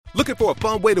Looking for a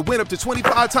fun way to win up to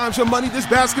 25 times your money this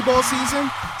basketball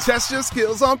season? Test your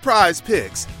skills on Prize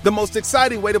Picks, the most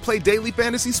exciting way to play daily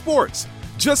fantasy sports.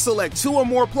 Just select 2 or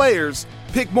more players,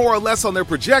 pick more or less on their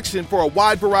projection for a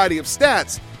wide variety of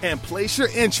stats, and place your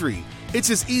entry.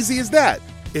 It's as easy as that.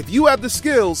 If you have the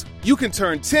skills, you can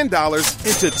turn $10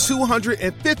 into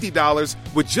 $250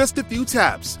 with just a few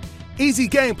taps. Easy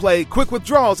gameplay, quick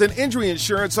withdrawals, and injury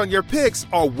insurance on your picks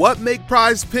are what make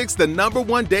Prize Picks the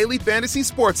 #1 daily fantasy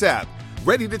sports app.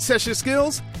 Ready to test your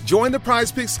skills? Join the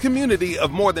Prize Picks community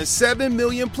of more than 7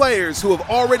 million players who have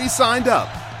already signed up.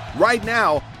 Right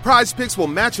now, Prize Picks will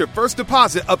match your first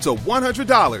deposit up to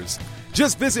 $100.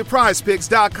 Just visit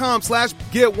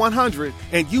prizepicks.com/get100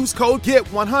 and use code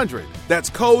GET100. That's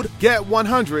code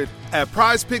GET100 at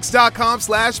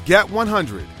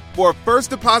prizepicks.com/get100 for a first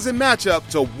deposit match up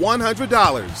to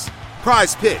 $100.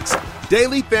 Prize Picks,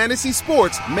 daily fantasy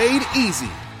sports made easy.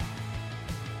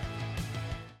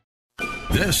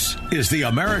 This is the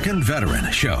American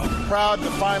Veteran Show. Proud to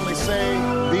finally say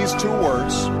these 2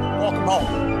 words, welcome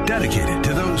home. Dedicated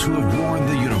to those who have worn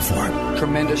the uniform.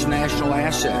 Tremendous national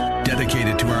asset.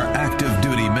 Dedicated to our active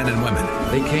duty men and women.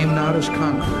 They came not as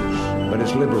conquerors, but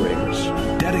as liberators.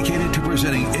 Dedicated to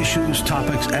presenting issues,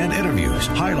 topics, and interviews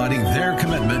highlighting their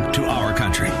commitment to our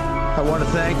country. I want to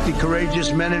thank the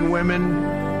courageous men and women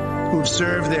who've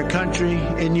served their country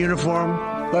in uniform.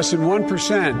 Less than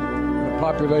 1% of the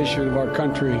population of our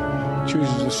country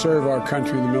chooses to serve our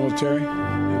country in the military.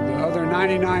 And the other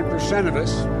 99% of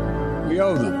us, we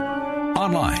owe them.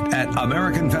 Online at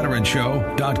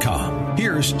AmericanVeteranShow.com.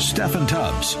 Here's Stephen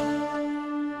Tubbs.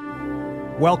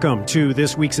 Welcome to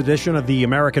this week's edition of the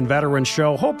American Veteran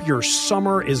Show. Hope your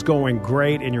summer is going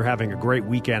great and you're having a great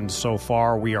weekend so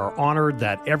far. We are honored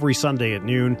that every Sunday at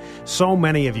noon, so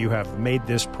many of you have made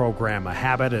this program a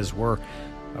habit as we're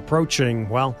approaching,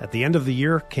 well, at the end of the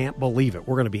year, can't believe it.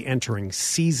 We're going to be entering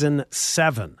season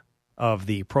 7 of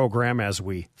the program as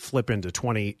we flip into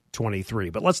 2023.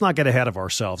 But let's not get ahead of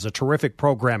ourselves. A terrific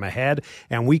program ahead,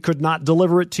 and we could not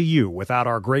deliver it to you without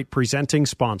our great presenting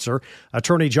sponsor,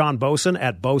 Attorney John Boesen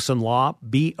at Boesen Law,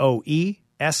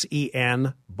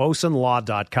 BOESEN,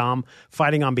 BoesenLaw.com,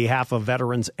 fighting on behalf of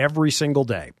veterans every single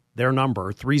day. Their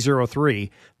number,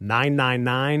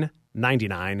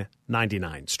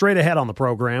 303-999-9999. Straight ahead on the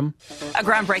program. A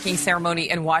groundbreaking ceremony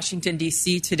in Washington,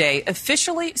 D.C. today,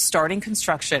 officially starting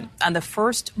construction on the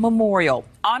first memorial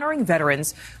honoring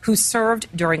veterans who served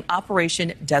during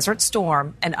Operation Desert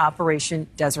Storm and Operation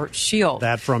Desert Shield.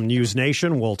 That from News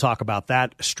Nation. We'll talk about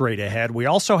that straight ahead. We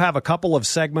also have a couple of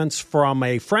segments from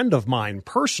a friend of mine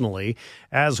personally,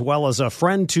 as well as a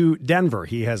friend to Denver.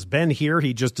 He has been here.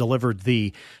 He just delivered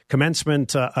the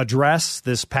commencement address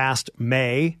this past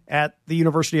May at the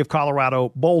University of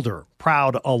Colorado Boulder.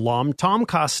 Proud alum Tom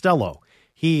Costello.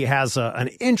 He has an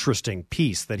interesting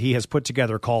piece that he has put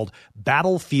together called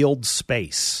Battlefield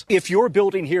Space. If your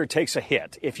building here takes a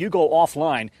hit, if you go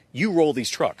offline, you roll these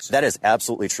trucks. That is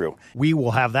absolutely true. We will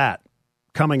have that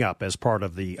coming up as part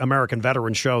of the American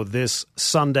Veteran Show this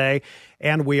Sunday.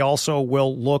 And we also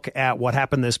will look at what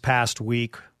happened this past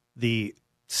week, the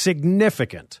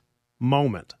significant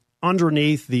moment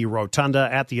underneath the rotunda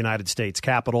at the United States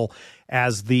Capitol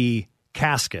as the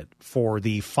casket for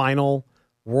the final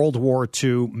World War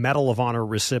II Medal of Honor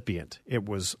recipient. It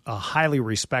was a highly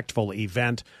respectful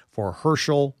event for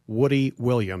Herschel Woody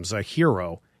Williams, a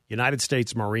hero, United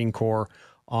States Marine Corps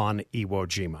on Iwo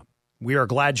Jima. We are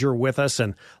glad you're with us,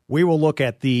 and we will look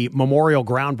at the memorial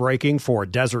groundbreaking for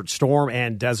Desert Storm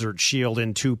and Desert Shield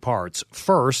in 2 parts.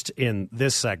 First, in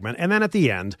this segment, and then at the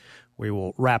end, we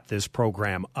will wrap this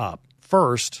program up.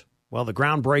 First, well, the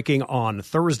groundbreaking on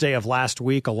Thursday of last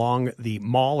week along the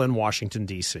Mall in Washington,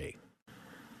 D.C.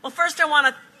 Well, first I want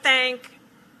to thank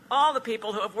all the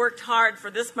people who have worked hard for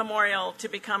this memorial to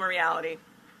become a reality.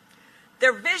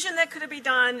 Their vision that could be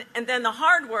done, and then the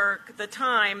hard work, the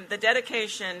time, the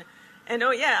dedication, and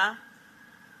the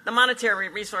monetary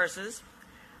resources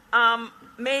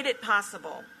made it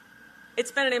possible.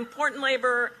 It's been an important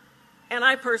labor, and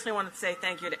I personally want to say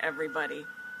thank you to everybody.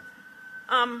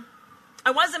 I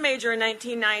was a major in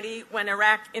 1990 when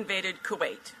Iraq invaded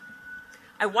Kuwait.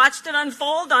 I watched it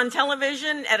unfold on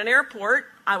television at an airport.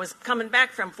 I was coming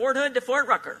back from Fort Hood to Fort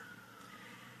Rucker.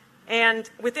 And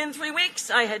within 3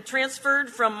 weeks, I had transferred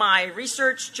from my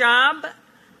research job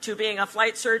to being a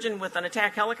flight surgeon with an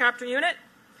attack helicopter unit.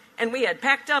 And we had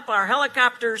packed up our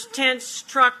helicopters, tents,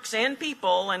 trucks, and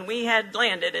people, and we had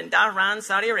landed in Dhahran,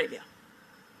 Saudi Arabia.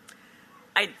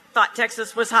 I thought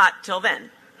Texas was hot till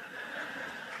then.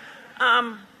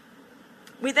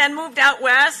 We then moved out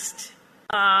west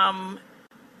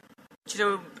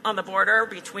on the border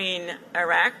between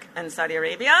Iraq and Saudi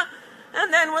Arabia.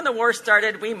 And then when the war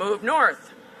started, we moved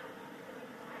north.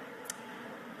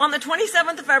 On the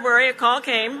 27th of February, a call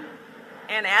came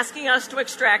and asking us to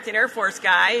extract an Air Force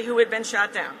guy who had been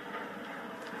shot down.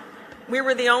 We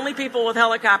were the only people with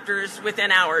helicopters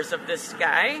within hours of this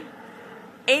guy.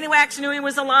 AWACS knew he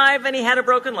was alive and he had a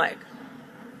broken leg.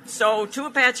 So 2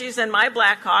 Apaches and my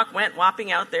Black Hawk went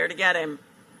whopping out there to get him.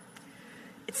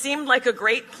 It seemed like a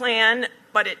great plan,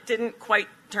 but it didn't quite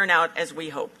turn out as we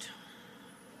hoped.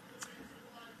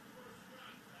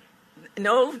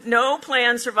 No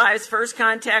plan survives first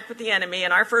contact with the enemy,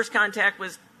 and our first contact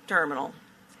was terminal.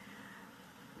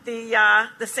 The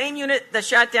same unit that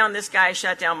shot down this guy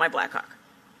shot down my Black Hawk.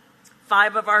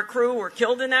 5 of our crew were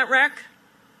killed in that wreck.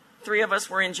 3 of us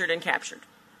were injured and captured.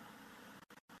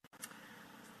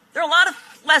 There are a lot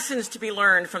of lessons to be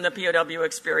learned from the POW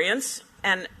experience,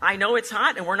 and I know it's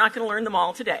hot, and we're not going to learn them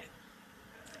all today.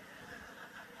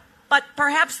 But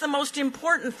perhaps the most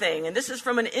important thing, and this is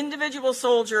from an individual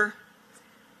soldier,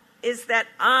 is that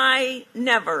I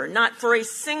never, not for a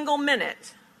single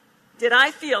minute, did I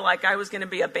feel like I was going to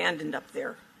be abandoned up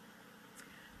there.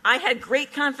 I had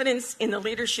great confidence in the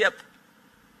leadership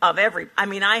of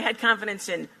I had confidence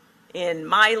in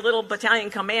my little battalion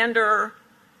commander,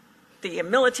 the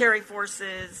military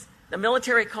forces, the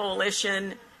military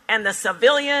coalition, and the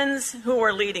civilians who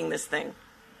were leading this thing.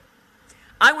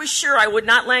 I was sure I would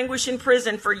not languish in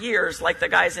prison for years like the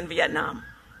guys in Vietnam.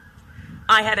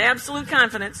 I had absolute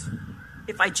confidence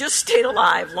if I just stayed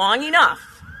alive long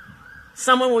enough,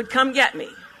 someone would come get me.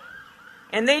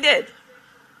 And they did.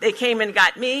 They came and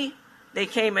got me. They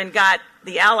came and got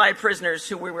the Allied prisoners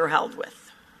who we were held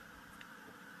with.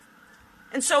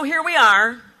 And so here we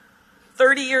are,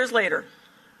 30 years later,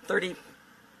 30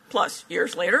 plus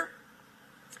years later,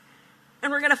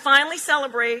 and we're going to finally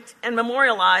celebrate and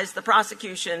memorialize the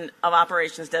prosecution of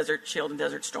Operations Desert Shield and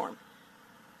Desert Storm.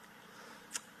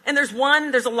 And there's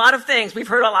a lot of things. We've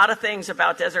heard a lot of things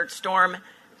about Desert Storm,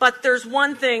 but there's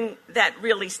one thing that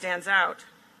really stands out.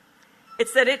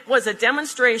 It's that it was a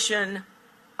demonstration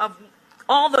of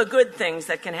all the good things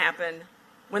that can happen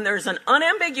when there's an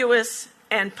unambiguous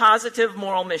and positive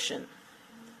moral mission,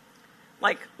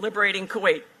 like liberating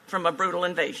Kuwait from a brutal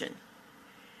invasion.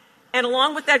 And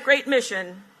along with that great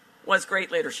mission was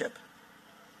great leadership.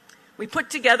 We put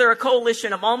together a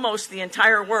coalition of almost the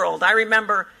entire world. I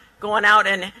remember going out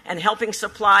and helping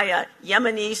supply a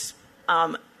Yemenese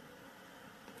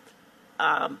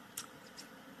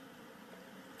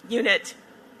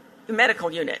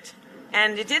medical unit.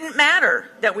 And it didn't matter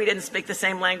that we didn't speak the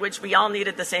same language. We all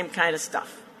needed the same kind of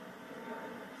stuff.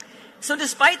 So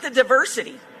despite the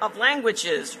diversity of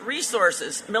languages,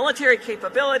 resources, military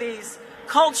capabilities,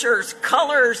 cultures,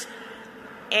 colors,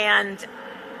 and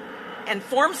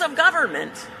forms of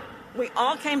government, we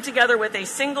all came together with a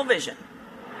single vision.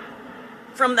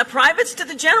 From the privates to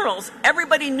the generals,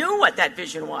 everybody knew what that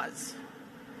vision was.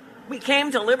 We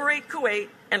came to liberate Kuwait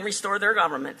and restore their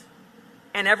government,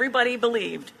 and everybody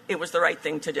believed it was the right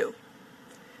thing to do.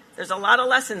 There's a lot of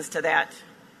lessons to that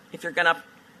if you're going to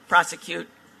prosecute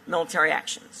military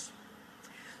actions.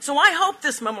 So I hope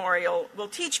this memorial will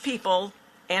teach people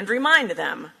and remind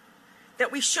them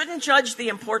that we shouldn't judge the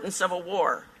importance of a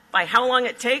war by how long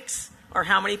it takes or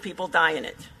how many people die in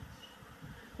it.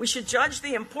 We should judge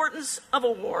the importance of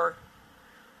a war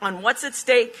on what's at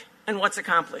stake and what's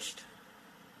accomplished.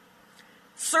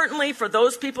 Certainly for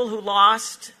those people who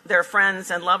lost their friends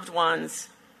and loved ones,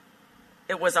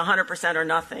 it was 100% or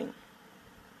nothing.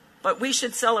 But we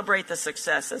should celebrate the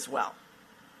success as well.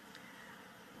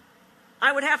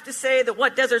 I would have to say that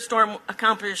what Desert Storm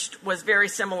accomplished was very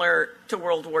similar to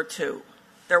World War II.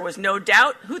 There was no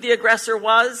doubt who the aggressor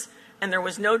was, and there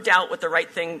was no doubt what the right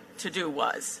thing to do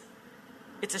was.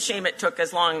 It's a shame it took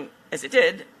as long as it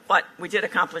did, but we did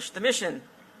accomplish the mission.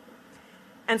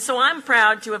 And so I'm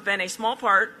proud to have been a small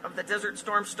part of the Desert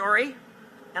Storm story,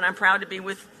 and I'm proud to be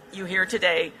with you here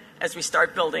today as we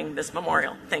start building this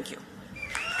memorial. Thank you.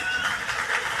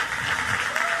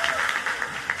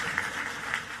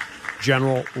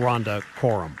 General Rhonda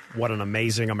Coram, what an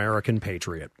amazing American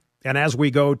patriot. And as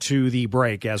we go to the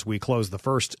break, as we close the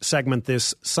first segment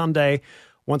this Sunday,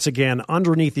 once again,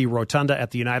 underneath the rotunda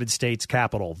at the United States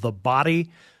Capitol, the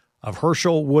body of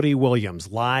Herschel Woody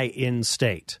Williams lie in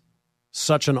state.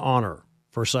 Such an honor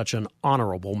for such an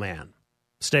honorable man.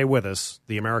 Stay with us.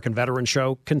 The American Veteran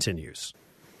Show continues.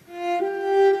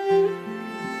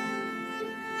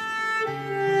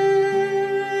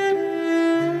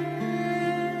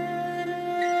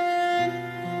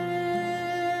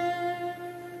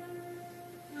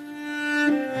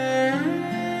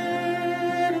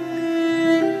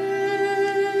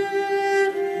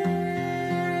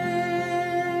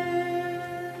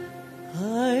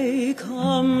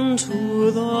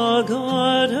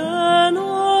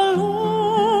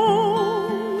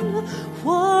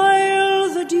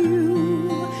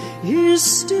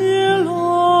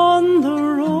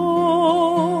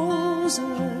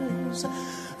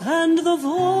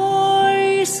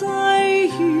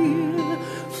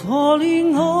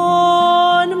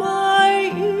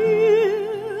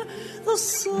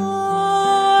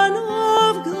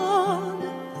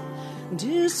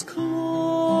 discloses,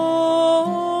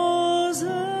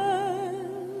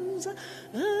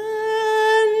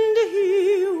 and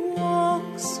he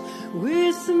walks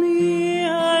with me,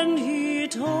 and he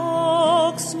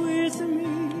talks with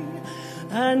me,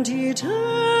 and he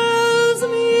tells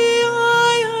me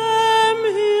I am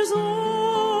his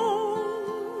own,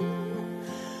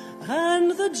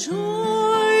 and the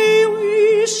joy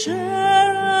we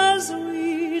share as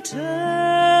we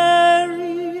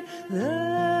tarry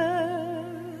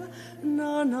there,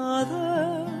 none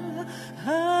other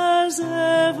has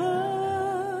ever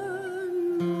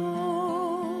known.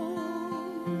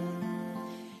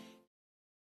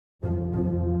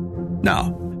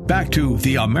 Now, back to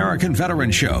the American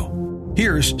Veteran Show.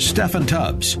 Here's Stephen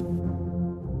Tubbs.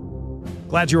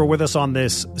 Glad you were with us on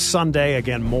this Sunday.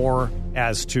 Again, more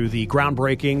as to the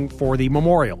groundbreaking for the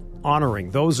memorial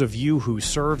honoring those of you who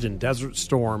served in Desert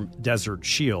Storm, Desert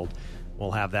Shield.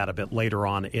 We'll have that a bit later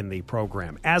on in the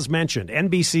program. As mentioned,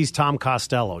 NBC's Tom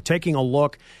Costello taking a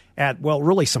look at, well,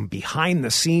 really some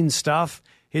behind-the-scenes stuff.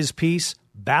 His piece,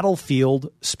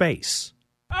 Battlefield Space.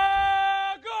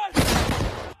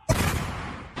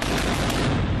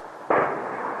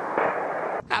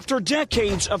 After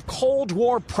decades of Cold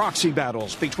War proxy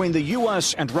battles between the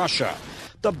U.S. and Russia,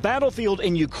 the battlefield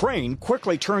in Ukraine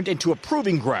quickly turned into a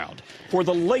proving ground for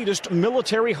the latest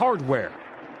military hardware.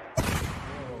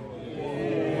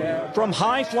 From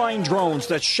high-flying drones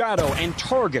that shadow and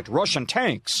target Russian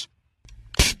tanks,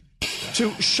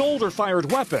 to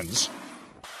shoulder-fired weapons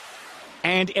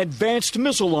and advanced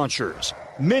missile launchers,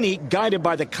 many guided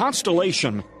by the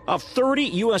constellation of 30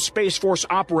 U.S. Space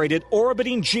Force-operated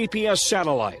orbiting GPS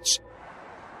satellites.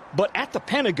 But at the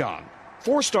Pentagon,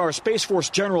 four-star Space Force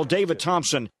General David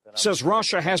Thompson says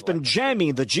Russia has been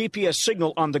jamming the GPS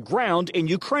signal on the ground in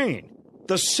Ukraine,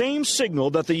 the same signal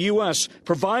that the U.S.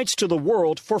 provides to the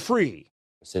world for free.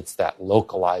 It's that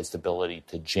localized ability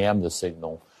to jam the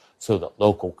signal so that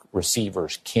local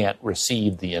receivers can't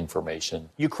receive the information.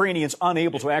 Ukrainians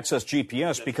unable to access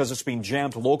GPS because it's being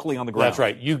jammed locally on the ground. That's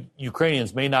right.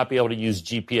 Ukrainians may not be able to use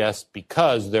GPS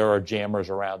because there are jammers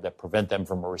around that prevent them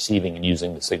from receiving and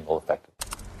using the signal effectively.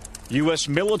 U.S.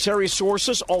 military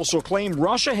sources also claim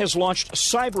Russia has launched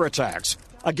cyber attacks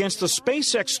against the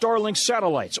SpaceX Starlink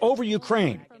satellites over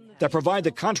Ukraine that provide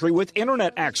the country with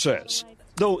internet access,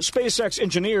 though SpaceX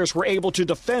engineers were able to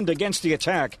defend against the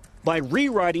attack by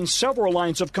rewriting several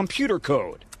lines of computer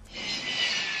code.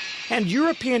 And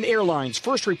European airlines,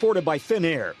 first reported by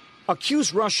Finnair,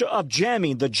 accuse Russia of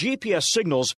jamming the GPS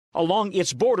signals along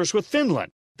its borders with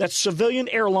Finland that civilian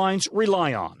airlines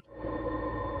rely on.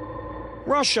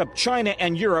 Russia, China,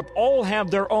 and Europe all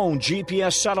have their own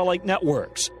GPS satellite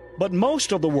networks, but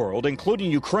most of the world,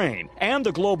 including Ukraine and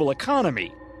the global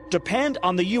economy, depend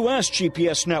on the U.S.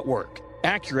 GPS network,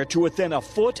 accurate to within a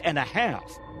foot and a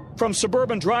half. From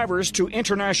suburban drivers to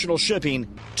international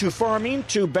shipping, to farming,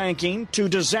 to banking, to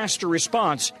disaster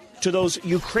response, to those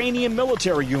Ukrainian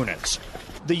military units,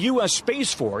 the U.S.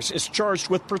 Space Force is charged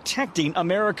with protecting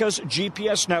America's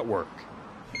GPS network.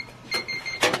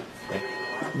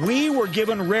 We were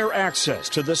given rare access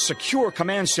to this secure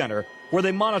command center where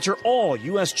they monitor all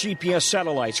U.S. GPS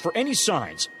satellites for any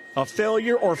signs of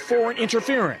failure or foreign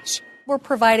interference. We're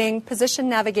providing position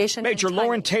navigation. Major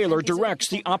Lauren Taylor directs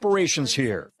the operations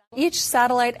here. Each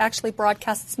satellite actually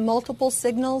broadcasts multiple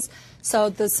signals, so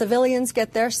the civilians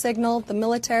get their signal, the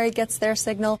military gets their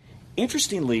signal.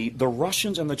 Interestingly, the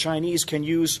Russians and the Chinese can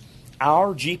use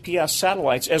our GPS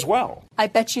satellites as well. I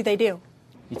bet you they do.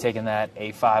 You taking that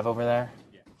A5 over there?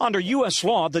 Under U.S.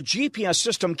 law, the GPS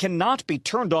system cannot be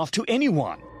turned off to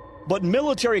anyone. But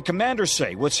military commanders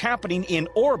say what's happening in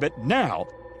orbit now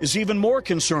is even more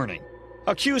concerning,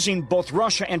 accusing both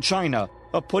Russia and China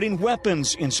of putting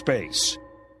weapons in space.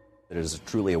 It is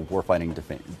truly a warfighting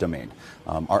domain.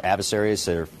 Our adversaries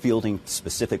are fielding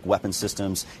specific weapon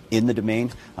systems in the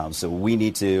domain, so we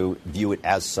need to view it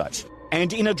as such.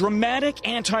 And in a dramatic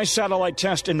anti-satellite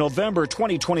test in November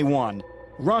 2021,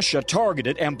 Russia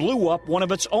targeted and blew up one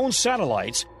of its own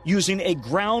satellites using a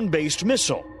ground-based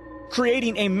missile,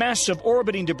 creating a massive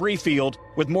orbiting debris field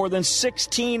with more than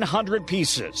 1,600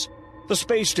 pieces. The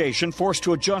space station forced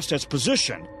to adjust its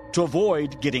position to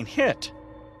avoid getting hit.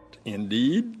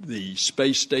 Indeed, the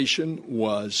space station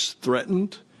was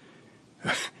threatened,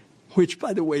 which,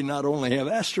 by the way, not only have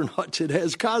astronauts, it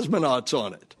has cosmonauts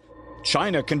on it.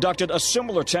 China conducted a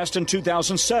similar test in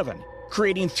 2007,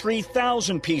 creating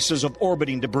 3,000 pieces of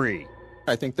orbiting debris.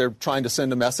 I think they're trying to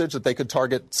send a message that they could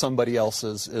target somebody else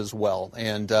as well.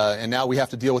 And now we have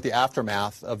to deal with the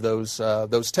aftermath of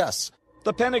those tests.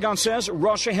 The Pentagon says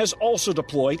Russia has also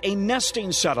deployed a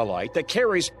nesting satellite that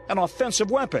carries an offensive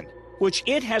weapon, which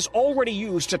it has already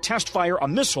used to test fire a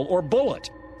missile or bullet,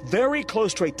 very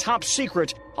close to a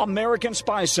top-secret American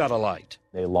spy satellite.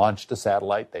 They launched a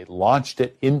satellite. They launched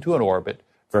it into an orbit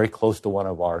very close to one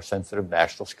of our sensitive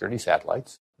national security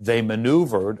satellites. They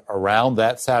maneuvered around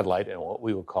that satellite in what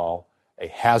we would call a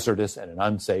hazardous and an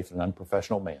unsafe and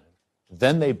unprofessional manner.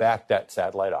 Then they backed that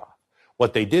satellite off.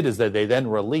 What they did is that they then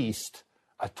released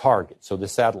a target. So the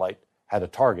satellite had a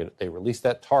target. They released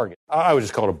that target. I would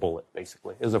just call it a bullet,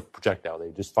 basically. It was a projectile.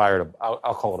 They just fired,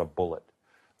 I'll call it a bullet,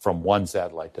 from one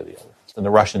satellite to the other. And the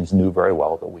Russians knew very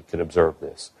well that we could observe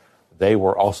this. They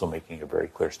were also making a very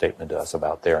clear statement to us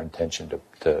about their intention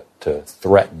to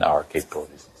threaten our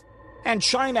capabilities. And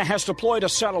China has deployed a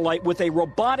satellite with a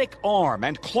robotic arm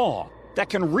and claw that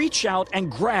can reach out and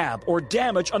grab or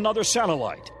damage another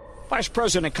satellite. Vice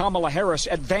President Kamala Harris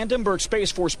at Vandenberg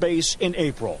Space Force Base in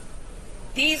April.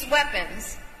 These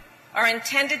weapons are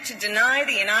intended to deny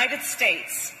the United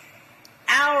States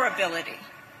our ability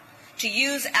to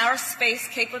use our space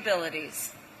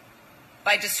capabilities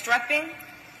by destroying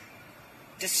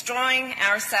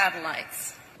our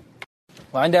satellites.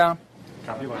 Line down.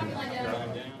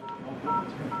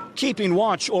 Keeping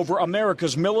watch over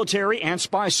America's military and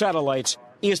spy satellites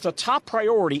is the top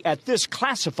priority at this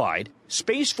classified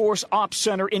Space Force Ops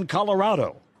Center in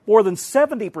Colorado. More than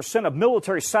 70% of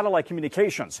military satellite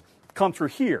communications come through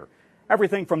here.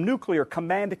 Everything from nuclear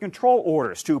command and control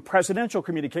orders to presidential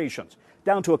communications,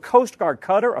 down to a Coast Guard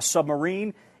cutter, a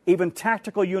submarine, even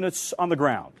tactical units on the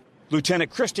ground.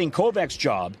 Lieutenant Christine Kovac's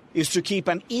job is to keep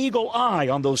an eagle eye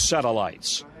on those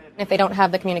satellites. If they don't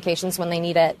have the communications when they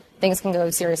need it, things can go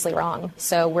seriously wrong.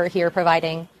 So we're here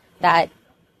providing that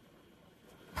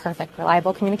perfect,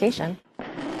 reliable communication.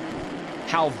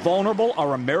 How vulnerable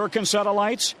are American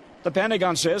satellites? The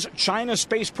Pentagon says China's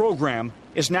space program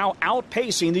is now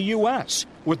outpacing the U.S.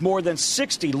 with more than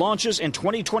 60 launches in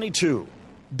 2022,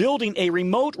 building a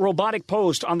remote robotic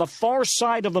post on the far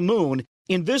side of the moon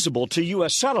invisible to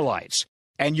U.S. satellites.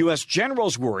 And U.S.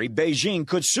 generals worry Beijing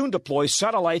could soon deploy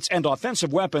satellites and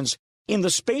offensive weapons in the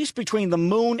space between the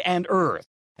moon and Earth,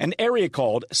 an area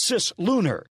called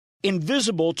cislunar,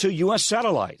 invisible to U.S.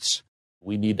 satellites.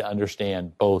 We need to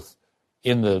understand both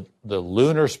in the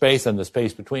lunar space and the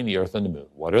space between the Earth and the moon.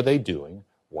 What are they doing?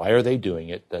 Why are they doing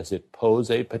it? Does it pose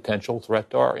a potential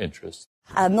threat to our interests?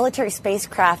 A military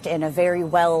spacecraft in a very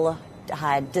well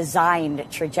designed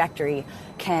trajectory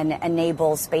can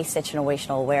enable space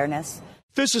situational awareness.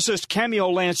 Physicist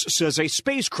Camille Lance says a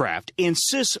spacecraft in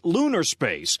cislunar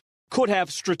space could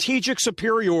have strategic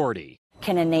superiority.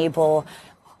 Can enable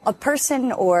a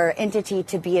person or entity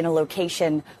to be in a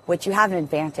location which you have an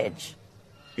advantage.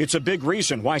 It's a big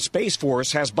reason why Space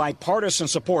Force has bipartisan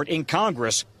support in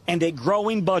Congress and a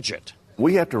growing budget.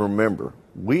 We have to remember,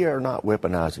 we are not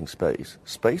weaponizing space.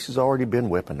 Space has already been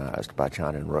weaponized by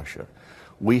China and Russia.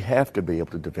 We have to be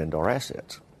able to defend our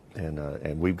assets,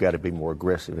 and we've got to be more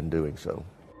aggressive in doing so.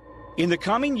 In the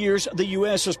coming years, the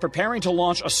U.S. is preparing to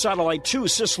launch a satellite to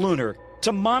cislunar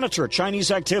to monitor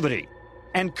Chinese activity.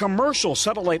 And commercial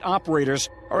satellite operators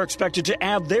are expected to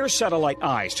add their satellite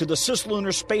eyes to the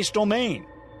cislunar space domain,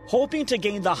 hoping to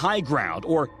gain the high ground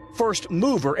or first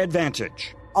mover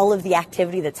advantage. All of the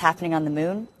activity that's happening on the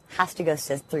moon has to go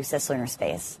through cislunar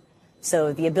space.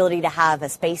 So the ability to have a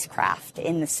spacecraft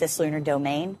in the cislunar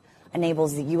domain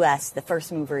enables the U.S. the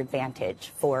first mover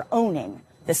advantage for owning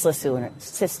the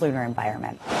cislunar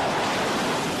environment.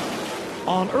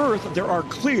 On Earth, there are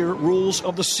clear rules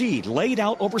of the sea laid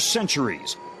out over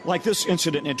centuries, like this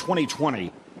incident in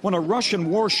 2020 when a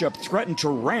Russian warship threatened to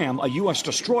ram a U.S.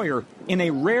 destroyer in a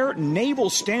rare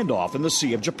naval standoff in the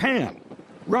Sea of Japan.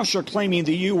 Russia claiming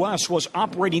the U.S. was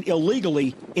operating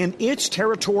illegally in its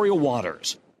territorial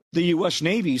waters. The U.S.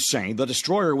 Navy saying the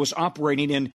destroyer was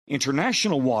operating in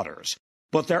international waters.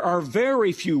 But there are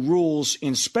very few rules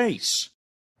in space.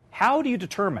 How do you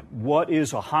determine what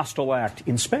is a hostile act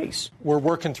in space? We're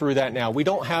working through that now. We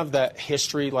don't have that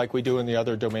history like we do in the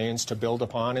other domains to build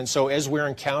upon. And so as we're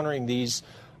encountering these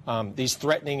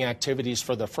threatening activities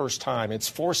for the first time, it's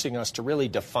forcing us to really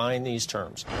define these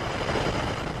terms.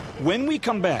 When we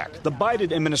come back, the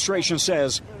Biden administration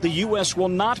says the U.S. will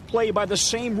not play by the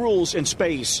same rules in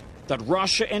space that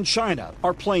Russia and China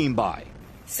are playing by.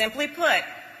 Simply put,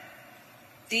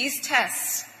 these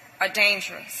tests are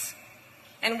dangerous,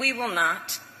 and we will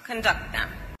not conduct them.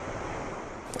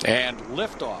 And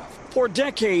liftoff. For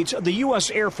decades, the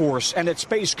U.S. Air Force and its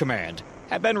Space Command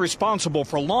have been responsible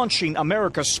for launching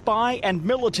America's spy and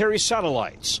military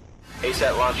satellites.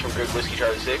 ASAT launch from Group Whiskey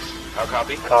Charlie 6. How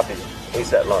copy? Copy.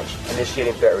 ASAT launch.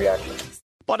 Initiating threat reaction.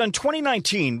 But in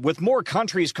 2019, with more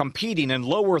countries competing in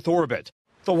low Earth orbit,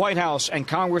 The White House and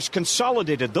Congress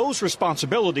consolidated those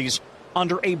responsibilities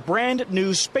under a brand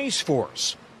new Space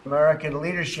Force. American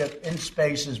leadership in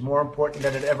space is more important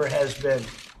than it ever has been.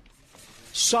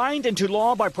 Signed into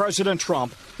law by President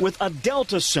Trump with a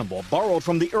Delta symbol borrowed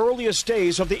from the earliest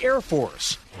days of the Air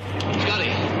Force.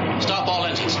 Scotty, stop all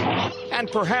engines. And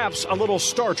perhaps a little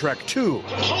Star Trek, too.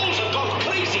 Holes have gone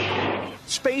crazy.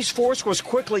 Space Force was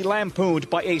quickly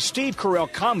lampooned by a Steve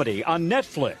Carell comedy on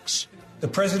Netflix. The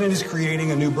president is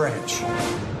creating a new branch,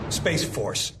 Space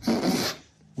Force,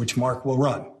 which Mark will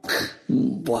run.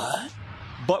 What?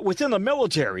 But within the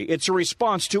military, it's a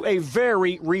response to a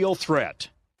very real threat.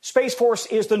 Space Force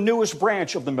is the newest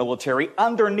branch of the military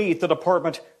underneath the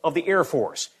Department of the Air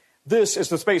Force. This is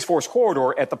the Space Force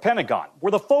corridor at the Pentagon,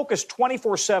 where the focus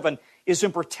 24/7 is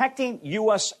in protecting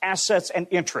U.S. assets and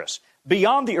interests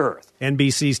beyond the Earth.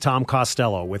 NBC's Tom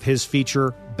Costello with his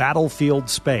feature, Battlefield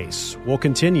Space. We'll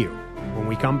continue when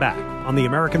we come back on the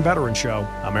American Veteran Show,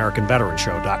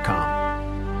 AmericanVeteranShow.com.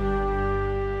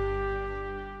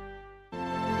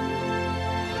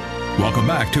 Welcome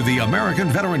back to the American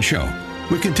Veteran Show.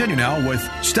 We continue now with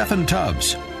Stephen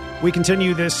Tubbs. We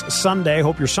continue this Sunday.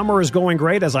 Hope your summer is going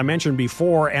great, as I mentioned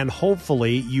before, and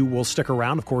hopefully you will stick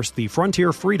around. Of course, the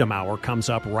Frontier Freedom Hour comes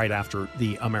up right after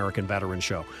the American Veteran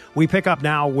Show. We pick up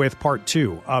now with part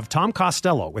 2 of Tom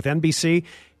Costello with NBC,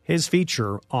 his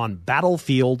feature on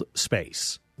Battlefield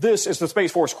Space. This is the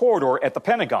Space Force corridor at the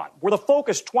Pentagon, where the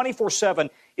focus 24/7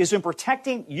 is in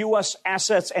protecting U.S.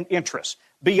 assets and interests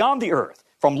beyond the Earth,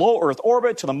 from low Earth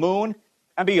orbit to the moon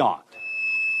and beyond.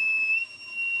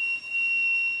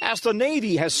 As the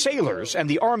Navy has sailors and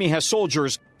the Army has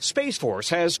soldiers, Space Force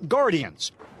has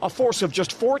Guardians, a force of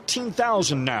just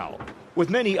 14,000 now, with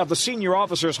many of the senior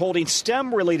officers holding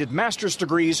STEM-related master's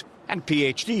degrees and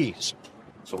PhDs.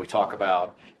 So we talk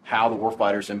about how the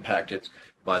warfighter is impacted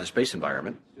by the space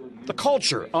environment. The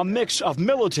culture, a mix of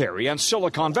military and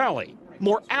Silicon Valley,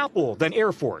 more Apple than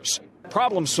Air Force,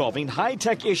 problem-solving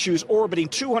high-tech issues orbiting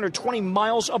 220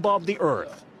 miles above the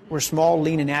Earth. We're small,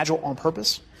 lean, and agile on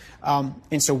purpose.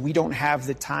 And so we don't have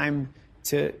the time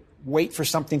to wait for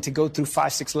something to go through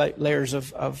 5-6 layers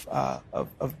of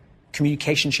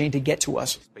communication chain to get to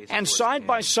us. And side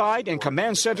by side in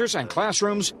command centers and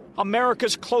classrooms,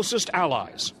 America's closest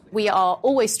allies. We are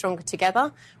always stronger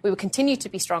together. We will continue to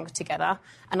be stronger together.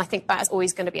 And I think that is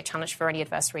always going to be a challenge for any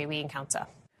adversary we encounter.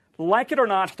 Like it or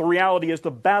not, the reality is the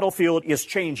battlefield is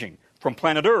changing from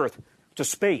planet Earth to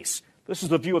space. This is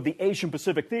the view of the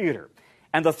Asian-Pacific theater.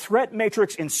 And the threat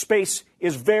matrix in space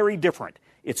is very different.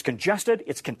 It's congested,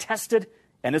 it's contested,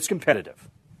 and it's competitive.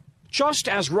 Just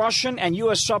as Russian and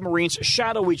U.S. submarines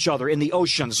shadow each other in the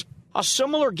oceans, a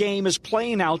similar game is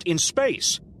playing out in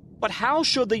space. But how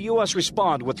should the U.S.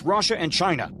 respond with Russia and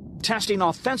China testing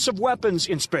offensive weapons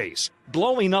in space,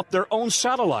 blowing up their own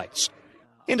satellites?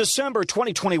 In December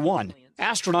 2021,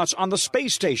 astronauts on the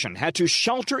space station had to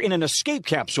shelter in an escape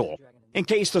capsule in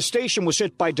case the station was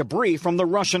hit by debris from the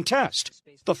Russian test.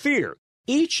 The fear,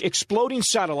 each exploding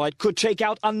satellite could take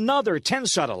out another 10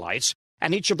 satellites,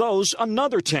 and each of those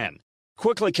another 10,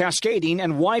 quickly cascading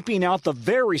and wiping out the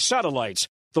very satellites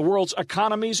the world's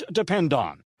economies depend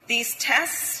on. These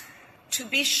tests, to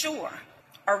be sure,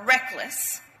 are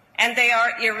reckless, and they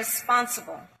are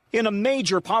irresponsible. In a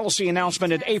major policy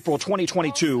announcement in April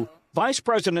 2022, Vice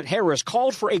President Harris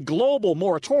called for a global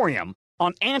moratorium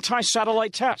on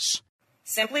anti-satellite tests.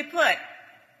 Simply put,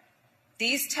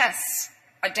 these tests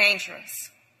are dangerous,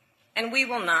 and we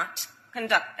will not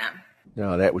conduct them.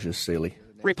 No, that was just silly.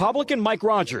 Republican Mike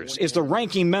Rogers is the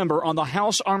ranking member on the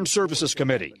House Armed Services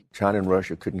Committee. China and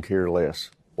Russia couldn't care less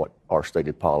what our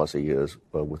stated policy is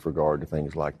with regard to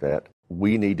things like that.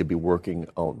 We need to be working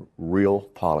on real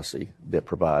policy that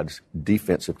provides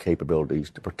defensive capabilities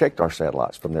to protect our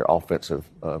satellites from their offensive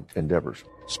endeavors.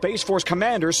 Space Force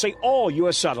commanders say all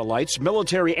U.S. satellites,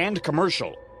 military and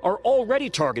commercial, are already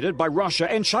targeted by Russia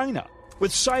and China,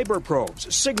 with cyber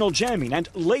probes, signal jamming, and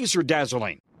laser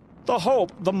dazzling. The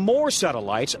hope, the more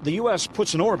satellites the U.S.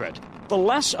 puts in orbit, the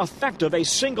less effective a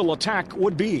single attack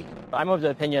would be. I'm of the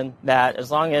opinion that as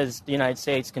long as the United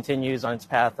States continues on its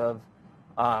path of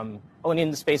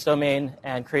owning the space domain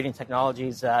and creating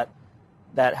technologies that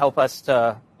help us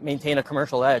to maintain a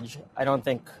commercial edge, I don't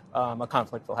think a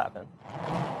conflict will happen.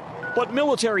 But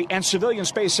military and civilian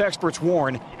space experts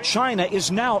warn China is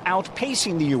now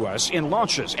outpacing the U.S. in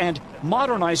launches and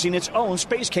modernizing its own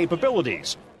space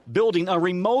capabilities, building a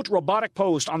remote robotic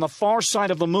post on the far side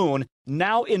of the moon,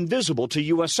 now invisible to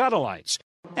U.S. satellites.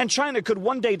 And China could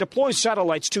one day deploy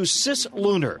satellites to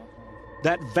cislunar,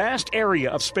 that vast area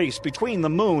of space between the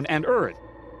moon and Earth.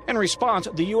 In response,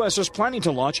 the U.S. is planning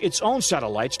to launch its own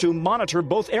satellites to monitor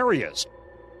both areas.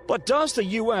 But does the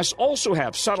U.S. also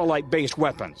have satellite-based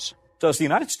weapons? Does the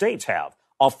United States have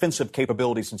offensive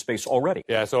capabilities in space already?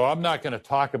 Yeah, so I'm not going to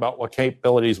talk about what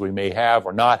capabilities we may have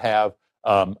or not have.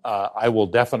 I will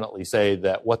definitely say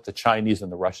that what the Chinese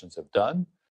and the Russians have done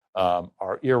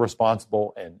are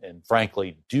irresponsible and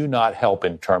frankly do not help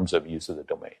in terms of use of the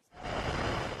domain.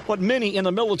 But many in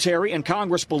the military and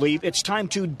Congress believe it's time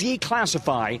to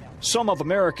declassify some of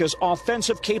America's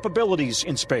offensive capabilities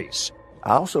in space.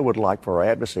 I also would like for our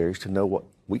adversaries to know what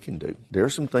we can do. There are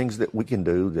some things that we can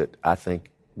do that I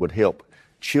think would help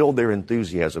chill their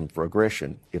enthusiasm for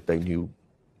aggression if they knew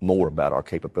more about our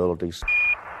capabilities.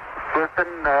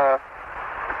 Houston,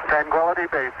 Tranquility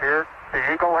Base here.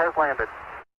 The Eagle has landed.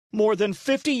 More than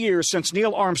 50 years since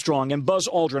Neil Armstrong and Buzz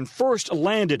Aldrin first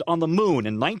landed on the moon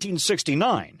in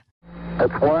 1969.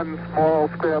 That's one small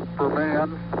step for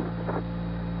man,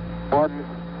 one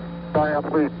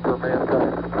giant leap for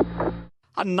mankind.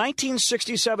 A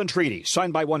 1967 treaty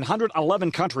signed by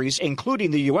 111 countries,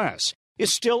 including the U.S.,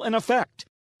 is still in effect,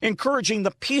 encouraging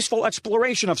the peaceful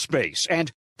exploration of space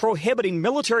and prohibiting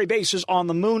military bases on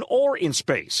the moon or in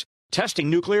space, testing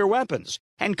nuclear weapons,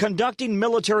 and conducting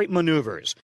military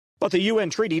maneuvers. But the UN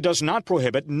treaty does not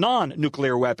prohibit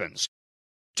non-nuclear weapons.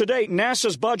 Today,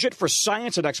 NASA's budget for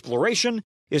science and exploration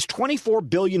is $24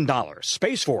 billion.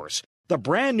 Space Force, the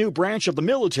brand new branch of the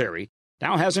military,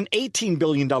 now has an $18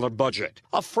 billion budget,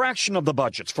 a fraction of the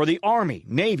budgets for the Army,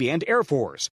 Navy, and Air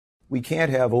Force. We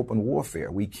can't have open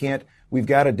warfare. We've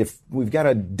got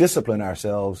to discipline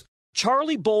ourselves.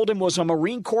 Charlie Bolden was a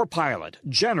Marine Corps pilot,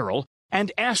 general,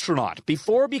 and astronaut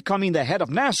before becoming the head of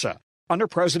NASA under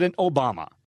President Obama.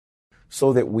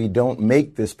 So that we don't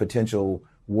make this potential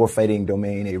warfighting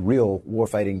domain a real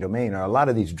warfighting domain. Now, a lot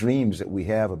of these dreams that we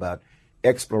have about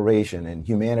exploration and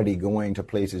humanity going to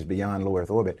places beyond low Earth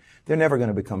orbit, they're never going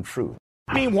to become true.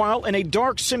 Meanwhile, in a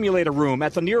dark simulator room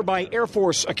at the nearby Air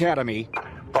Force Academy,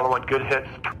 following good hits,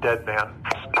 dead man.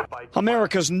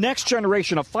 America's next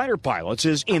generation of fighter pilots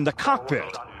is in the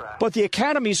cockpit. But the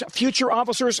Academy's future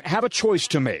officers have a choice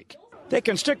to make. They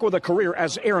can stick with a career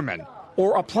as airmen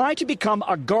or apply to become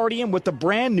a guardian with the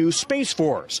brand new Space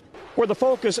Force, where the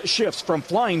focus shifts from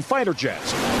flying fighter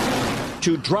jets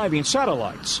to driving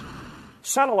satellites.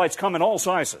 Satellites come in all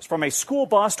sizes, from a school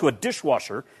bus to a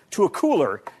dishwasher to a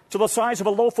cooler to the size of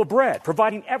a loaf of bread,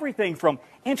 providing everything from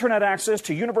internet access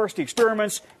to university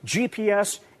experiments,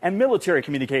 GPS, and military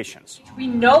communications. We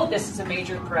know this is a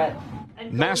major threat.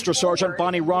 Master Sergeant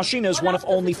Bonnie Roshing is one of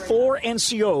only 4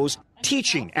 NCOs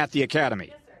teaching at the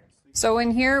Academy. So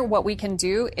in here, what we can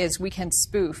do is we can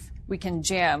spoof, we can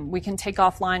jam, we can take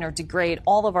offline or degrade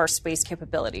all of our space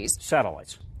capabilities.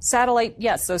 Satellites. Satellite,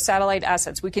 yes, so satellite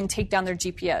assets. We can take down their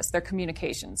GPS, their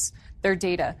communications, their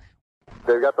data.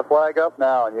 They've got the flag up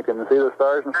now, and you can see the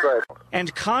stars and stripes.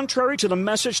 And contrary to the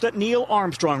message that Neil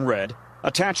Armstrong read,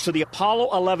 attached to the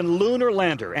Apollo 11 lunar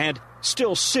lander and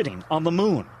still sitting on the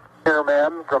moon. Here,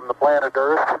 man, from the planet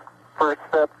Earth, first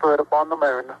step foot upon the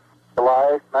moon,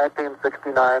 July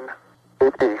 1969,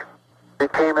 AD.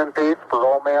 It came in peace for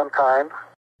all mankind.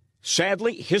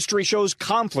 Sadly, history shows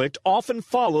conflict often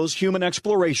follows human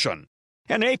exploration.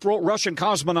 In April, Russian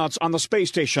cosmonauts on the space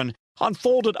station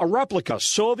unfolded a replica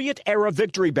Soviet-era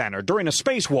victory banner during a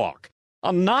spacewalk,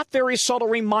 a not very subtle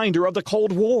reminder of the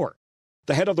Cold War.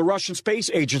 The head of the Russian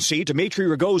Space Agency, Dmitry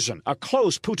Rogozin, a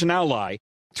close Putin ally,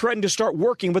 threatened to start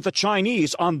working with the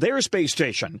Chinese on their space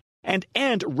station and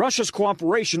end Russia's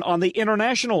cooperation on the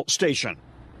international station.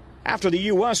 After the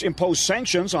U.S. imposed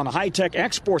sanctions on high-tech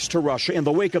exports to Russia in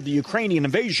the wake of the Ukrainian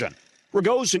invasion,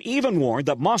 Rogozin even warned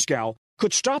that Moscow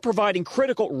could stop providing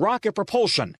critical rocket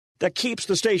propulsion that keeps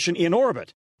the station in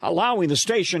orbit, allowing the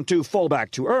station to fall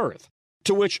back to Earth.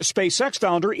 To which SpaceX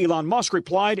founder Elon Musk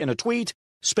replied in a tweet,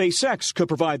 SpaceX could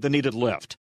provide the needed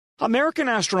lift. American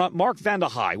astronaut Mark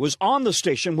Vande Hei was on the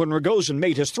station when Rogozin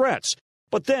made his threats,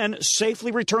 but then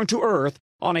safely returned to Earth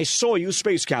on a Soyuz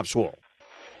space capsule.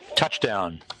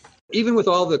 Touchdown. Even with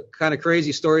all the kind of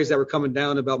crazy stories that were coming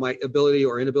down about my ability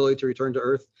or inability to return to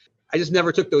Earth, I just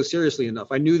never took those seriously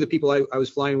enough. I knew the people I was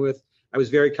flying with. I was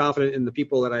very confident in the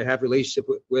people that I have relationship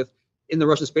with in the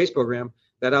Russian space program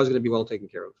that I was going to be well taken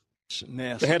care of.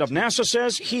 The head of NASA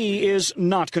says he is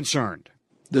not concerned.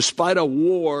 Despite a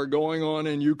war going on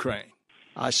in Ukraine,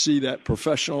 I see that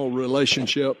professional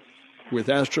relationship with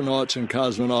astronauts and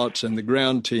cosmonauts and the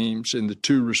ground teams in the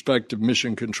 2 respective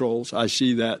mission controls. I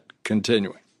see that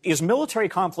continuing. Is military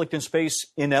conflict in space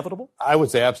inevitable? I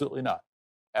would say absolutely not.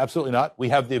 Absolutely not. We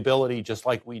have the ability, just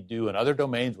like we do in other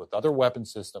domains with other weapon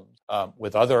systems,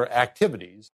 with other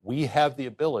activities, we have the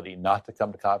ability not to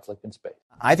come to conflict in space.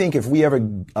 I think if we ever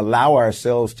allow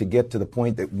ourselves to get to the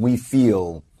point that we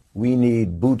feel we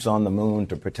need boots on the moon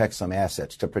to protect some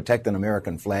assets, to protect an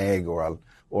American flag or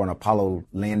an Apollo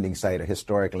landing site, a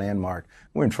historic landmark,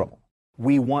 we're in trouble.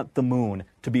 We want the moon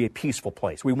to be a peaceful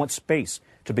place. We want space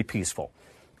to be peaceful.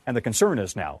 And the concern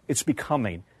is now it's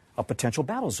becoming a potential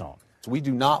battle zone. We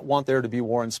do not want there to be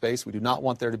war in space. We do not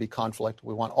want there to be conflict.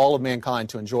 We want all of mankind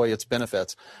to enjoy its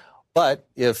benefits. But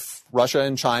if Russia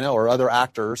and China or other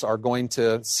actors are going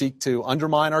to seek to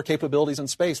undermine our capabilities in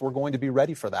space, we're going to be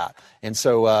ready for that. And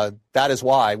so that is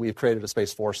why we've created a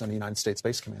Space Force in the United States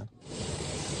Space Command.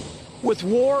 With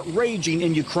war raging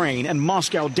in Ukraine and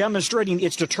Moscow demonstrating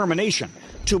its determination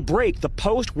to break the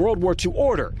post-World War II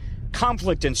order,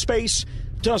 conflict in space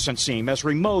doesn't seem as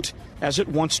remote as it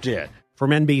once did.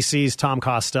 From NBC's Tom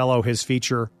Costello, his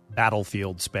feature,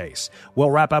 Battlefield Space. We'll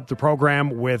wrap up the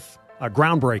program with a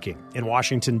groundbreaking in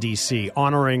Washington, D.C.,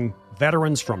 honoring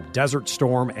veterans from Desert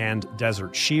Storm and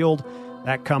Desert Shield.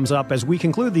 That comes up as we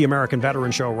conclude the American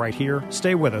Veteran Show right here.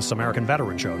 Stay with us,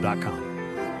 AmericanVeteranShow.com.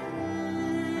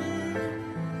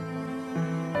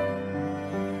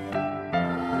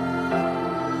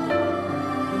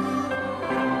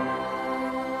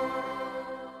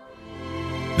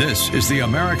 This is the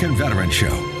American Veteran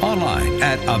Show, online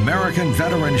at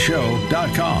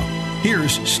AmericanVeteranShow.com.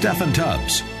 Here's Stephen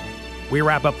Tubbs. We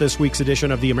wrap up this week's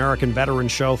edition of the American Veteran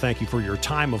Show. Thank you for your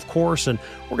time, of course, and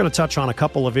we're going to touch on a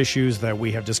couple of issues that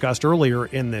we have discussed earlier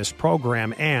in this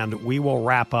program, and we will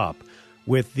wrap up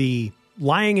with the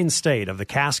lying in state of the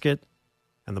casket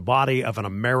and the body of an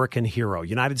American hero,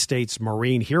 United States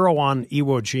Marine, hero on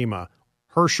Iwo Jima,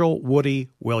 Herschel Woody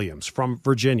Williams from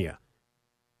Virginia.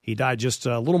 He died just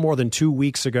a little more than 2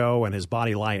 weeks ago, and his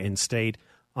body lay in state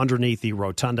underneath the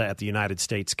rotunda at the United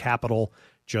States Capitol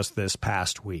just this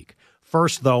past week.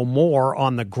 First, though, more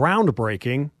on the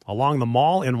groundbreaking along the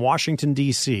mall in Washington,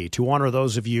 D.C., to honor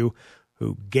those of you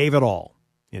who gave it all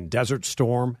in Desert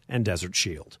Storm and Desert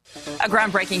Shield. A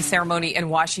groundbreaking ceremony in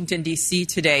Washington, D.C.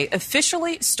 today,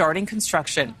 officially starting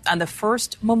construction on the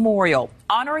first memorial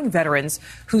honoring veterans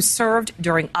who served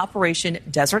during Operation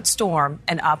Desert Storm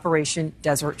and Operation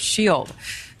Desert Shield.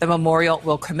 The memorial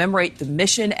will commemorate the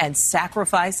mission and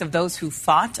sacrifice of those who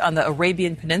fought on the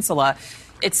Arabian Peninsula.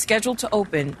 It's scheduled to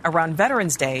open around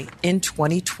Veterans Day in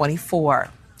 2024.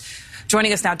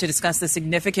 Joining us now to discuss the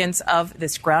significance of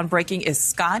this groundbreaking is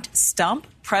Scott Stump,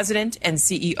 President and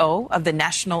CEO of the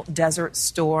National Desert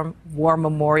Storm War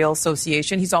Memorial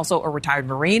Association. He's also a retired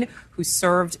Marine who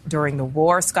served during the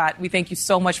war. Scott, we thank you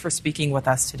so much for speaking with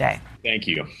us today. Thank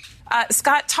you.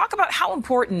 Scott, talk about how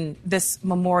important this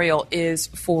memorial is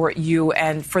for you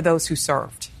and for those who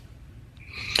served.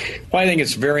 Well, I think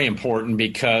it's very important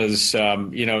because,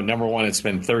 number one, it's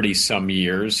been 30-some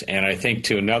years. And I think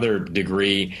to another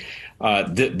degree,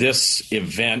 this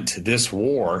event, this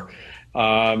war,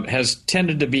 has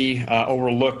tended to be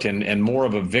overlooked and more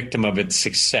of a victim of its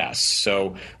success.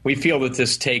 So we feel that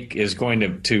this take is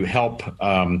going to help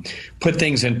put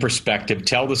things in perspective,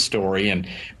 tell the story, and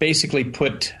basically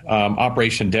put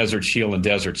Operation Desert Shield and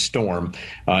Desert Storm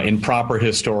in proper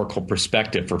historical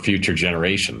perspective for future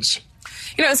generations.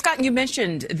 Scott, you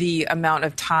mentioned the amount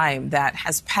of time that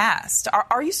has passed.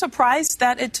 Are you surprised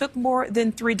that it took more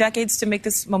than 3 decades to make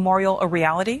this memorial a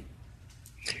reality?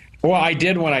 Well, I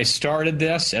did when I started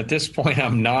this. At this point,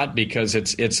 I'm not, because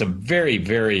it's a very,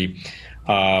 very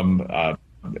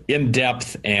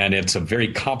in-depth and it's a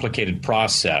very complicated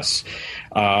process.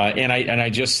 And I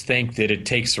just think that it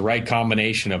takes the right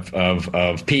combination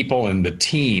of people and the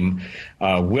team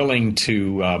willing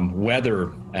to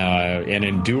weather and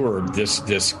endure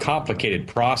this complicated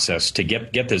process to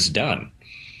get this done.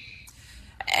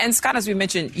 And Scott, as we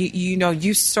mentioned,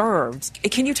 you served.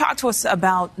 Can you talk to us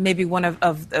about maybe one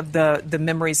of the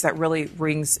memories that really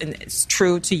rings and is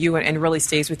true to you and really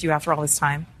stays with you after all this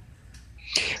time?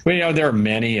 Well, there are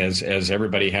many, as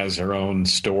everybody has their own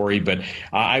story, but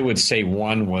I would say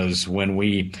one was when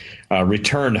we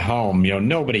returned home.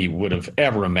 Nobody would have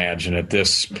ever imagined that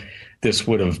this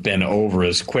would have been over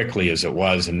as quickly as it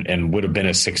was and would have been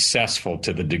as successful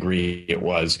to the degree it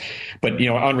was. But,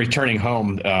 on returning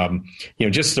home,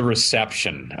 just the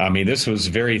reception. I mean, this was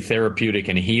very therapeutic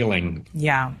and healing.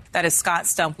 Yeah, that is Scott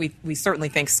Stump. We certainly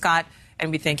thank Scott, and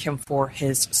we thank him for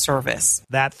his service.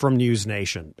 That from News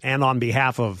Nation. And on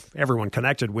behalf of everyone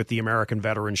connected with the American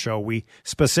Veteran Show, we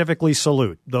specifically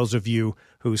salute those of you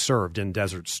who served in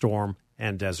Desert Storm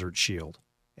and Desert Shield.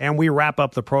 And we wrap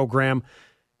up the program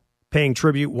paying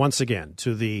tribute once again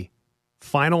to the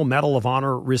final Medal of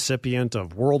Honor recipient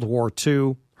of World War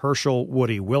II, Herschel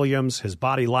Woody Williams. His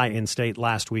body lay in state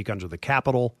last week under the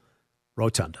Capitol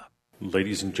Rotunda.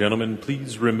 Ladies and gentlemen,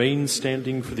 please remain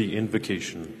standing for the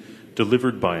invocation.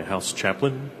 delivered by House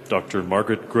Chaplain Dr.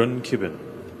 Margaret Grun-Kibben.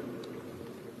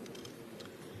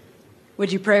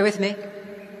 Would you pray with me?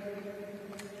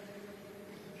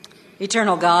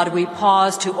 Eternal God, we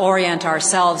pause to orient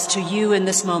ourselves to you in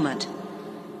this moment,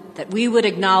 that we would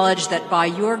acknowledge that by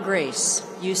your grace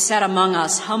you set among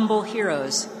us humble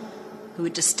heroes who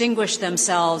would distinguish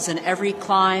themselves in every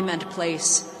clime and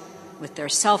place with their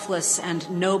selfless and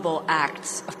noble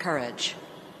acts of courage.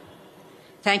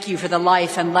 Thank you for the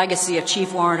life and legacy of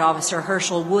Chief Warrant Officer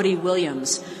Herschel Woody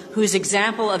Williams, whose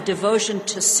example of devotion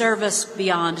to service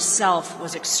beyond self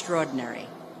was extraordinary.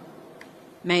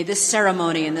 May this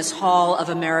ceremony in this Hall of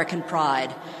American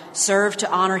Pride serve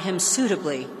to honor him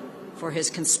suitably for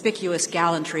his conspicuous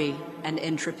gallantry and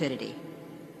intrepidity.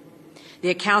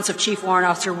 The accounts of Chief Warrant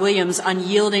Officer Williams'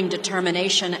 unyielding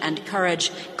determination and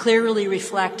courage clearly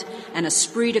reflect an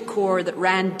esprit de corps that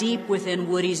ran deep within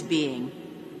Woody's being.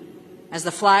 As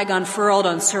the flag unfurled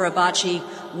on Suribachi,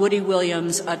 Woody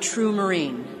Williams, a true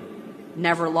Marine,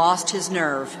 never lost his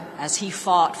nerve as he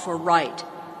fought for right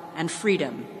and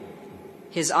freedom,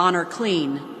 his honor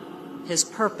clean, his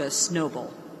purpose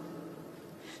noble.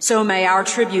 So may our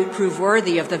tribute prove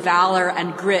worthy of the valor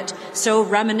and grit so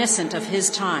reminiscent of his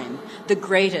time, the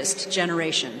greatest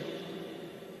generation.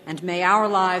 And may our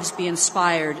lives be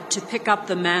inspired to pick up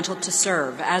the mantle to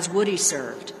serve as Woody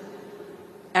served,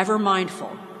 ever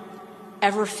mindful,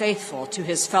 ever faithful to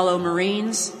his fellow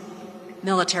Marines,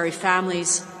 military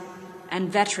families, and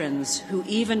veterans who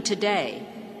even today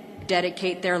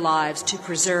dedicate their lives to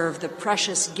preserve the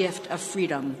precious gift of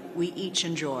freedom we each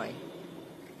enjoy.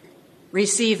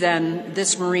 Receive, then,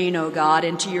 this Marine, O God,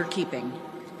 into your keeping.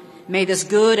 May this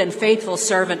good and faithful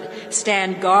servant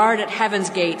stand guard at heaven's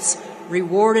gates,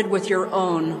 rewarded with your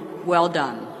own well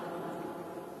done.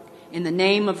 In the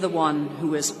name of the one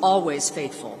who is always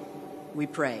faithful, we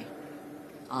pray.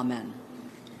 Amen.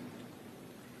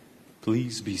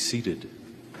 Please be seated.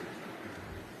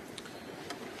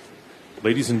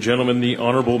 Ladies and gentlemen, the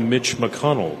Honorable Mitch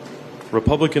McConnell,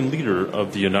 Republican leader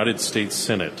of the United States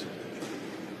Senate.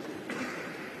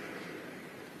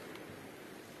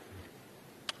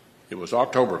 It was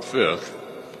October 5th,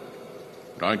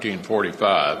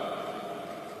 1945,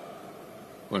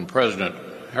 when President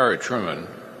Harry Truman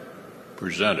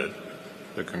presented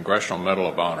the Congressional Medal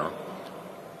of Honor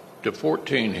to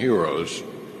 14 heroes,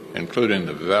 including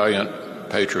the valiant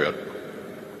patriot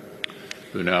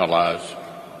who now lies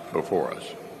before us.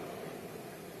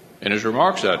 In his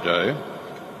remarks that day,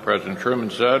 President Truman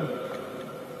said,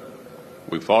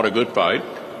 "We fought a good fight.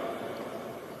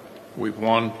 We've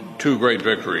won 2 great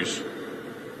victories.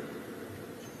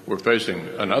 We're facing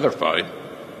another fight,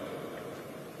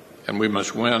 and we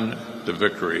must win the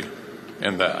victory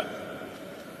in that."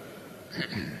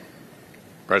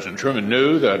 President Truman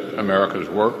knew that America's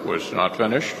work was not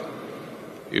finished,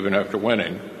 even after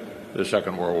winning the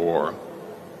Second World War.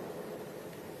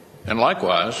 And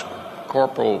likewise,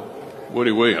 Corporal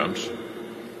Woody Williams,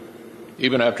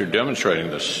 even after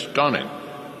demonstrating the stunning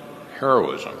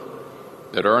heroism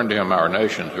that earned him our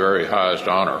nation's very highest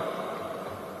honor,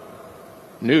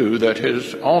 knew that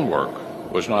his own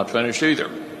work was not finished either,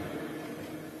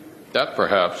 that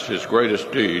perhaps his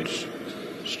greatest deeds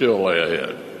still lay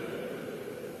ahead.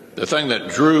 The thing that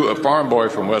drew a farm boy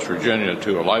from West Virginia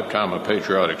to a lifetime of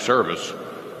patriotic service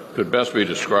could best be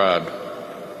described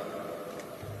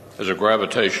as a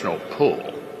gravitational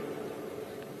pull.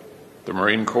 The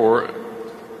Marine Corps'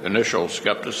 initial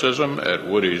skepticism at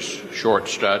Woody's short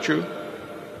stature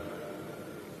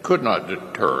could not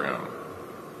deter him.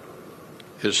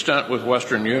 His stint with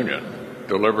Western Union,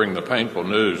 delivering the painful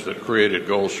news that created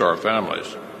Gold Star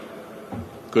families,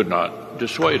 could not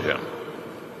dissuade him.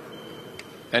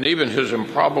 And even his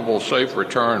improbable safe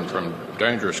return from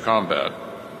dangerous combat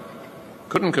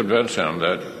couldn't convince him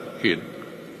that he had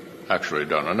actually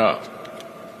done enough.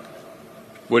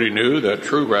 Woody knew that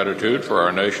true gratitude for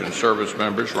our nation's service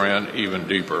members ran even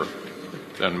deeper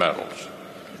than medals.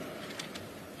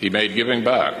 He made giving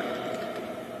back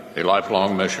a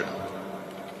lifelong mission,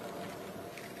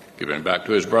 giving back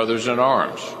to his brothers in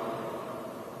arms,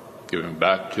 giving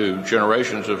back to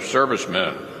generations of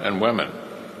servicemen and women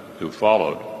who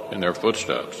followed in their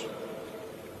footsteps,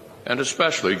 and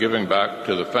especially giving back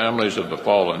to the families of the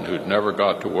fallen who'd never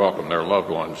got to welcome their loved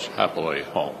ones happily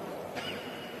home.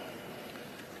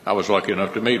 I was lucky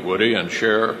enough to meet Woody and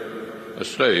share a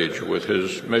stage with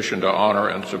his mission to honor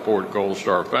and support Gold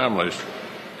Star families,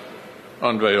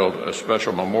 unveiled a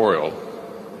special memorial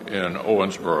in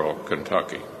Owensboro,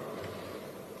 Kentucky.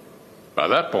 By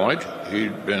that point,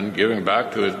 he'd been giving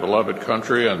back to his beloved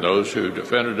country and those who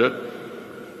defended it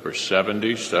for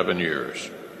 77 years.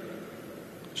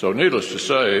 So needless to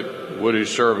say, Woody's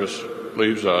service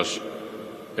leaves us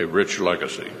a rich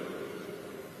legacy.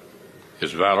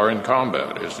 His valor in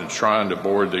combat is enshrined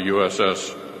aboard the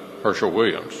USS Herschel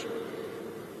Williams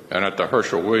and at the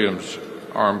Herschel Williams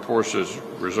Armed Forces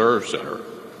Reserve Center.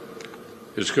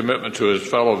 His commitment to his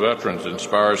fellow veterans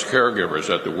inspires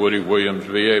caregivers at the Woody Williams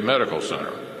VA Medical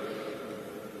Center.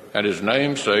 And his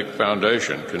namesake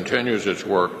foundation continues its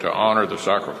work to honor the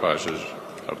sacrifices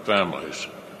of families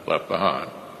left behind.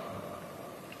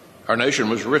 Our nation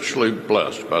was richly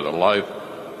blessed by the life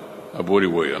of Woody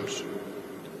Williams,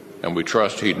 and we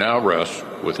trust he now rests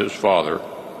with his father,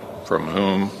 from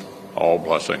whom all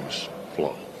blessings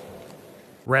flow.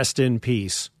 Rest in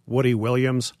peace, Woody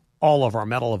Williams. All of our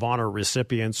Medal of Honor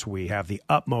recipients, we have the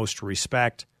utmost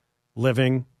respect,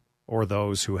 living or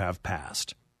those who have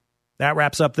passed. That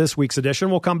wraps up this week's edition.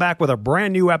 We'll come back with a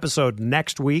brand new episode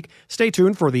next week. Stay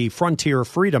tuned for the Frontier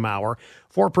Freedom Hour.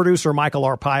 For producer Michael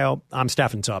Arpaio, I'm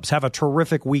Stephen Tubbs. Have a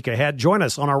terrific week ahead. Join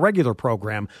us on our regular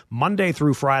program Monday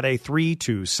through Friday, 3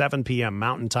 to 7 p.m.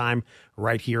 Mountain Time,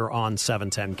 right here on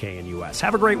 710 KNUS.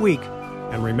 Have a great week,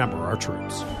 and remember our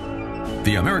troops.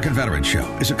 The American Veterans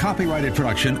Show is a copyrighted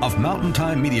production of Mountain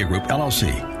Time Media Group,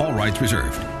 LLC. All rights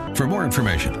reserved. For more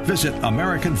information, visit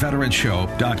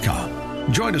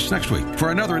AmericanVeteransShow.com. Join us next week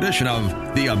for another edition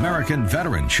of The American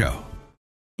Veterans Show.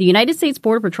 The United States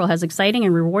Border Patrol has exciting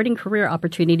and rewarding career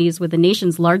opportunities with the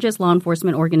nation's largest law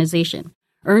enforcement organization.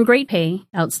 Earn great pay,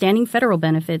 outstanding federal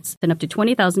benefits, and up to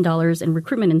 $20,000 in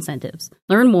recruitment incentives.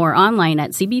 Learn more online at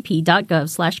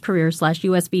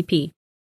cbp.gov/career/USBP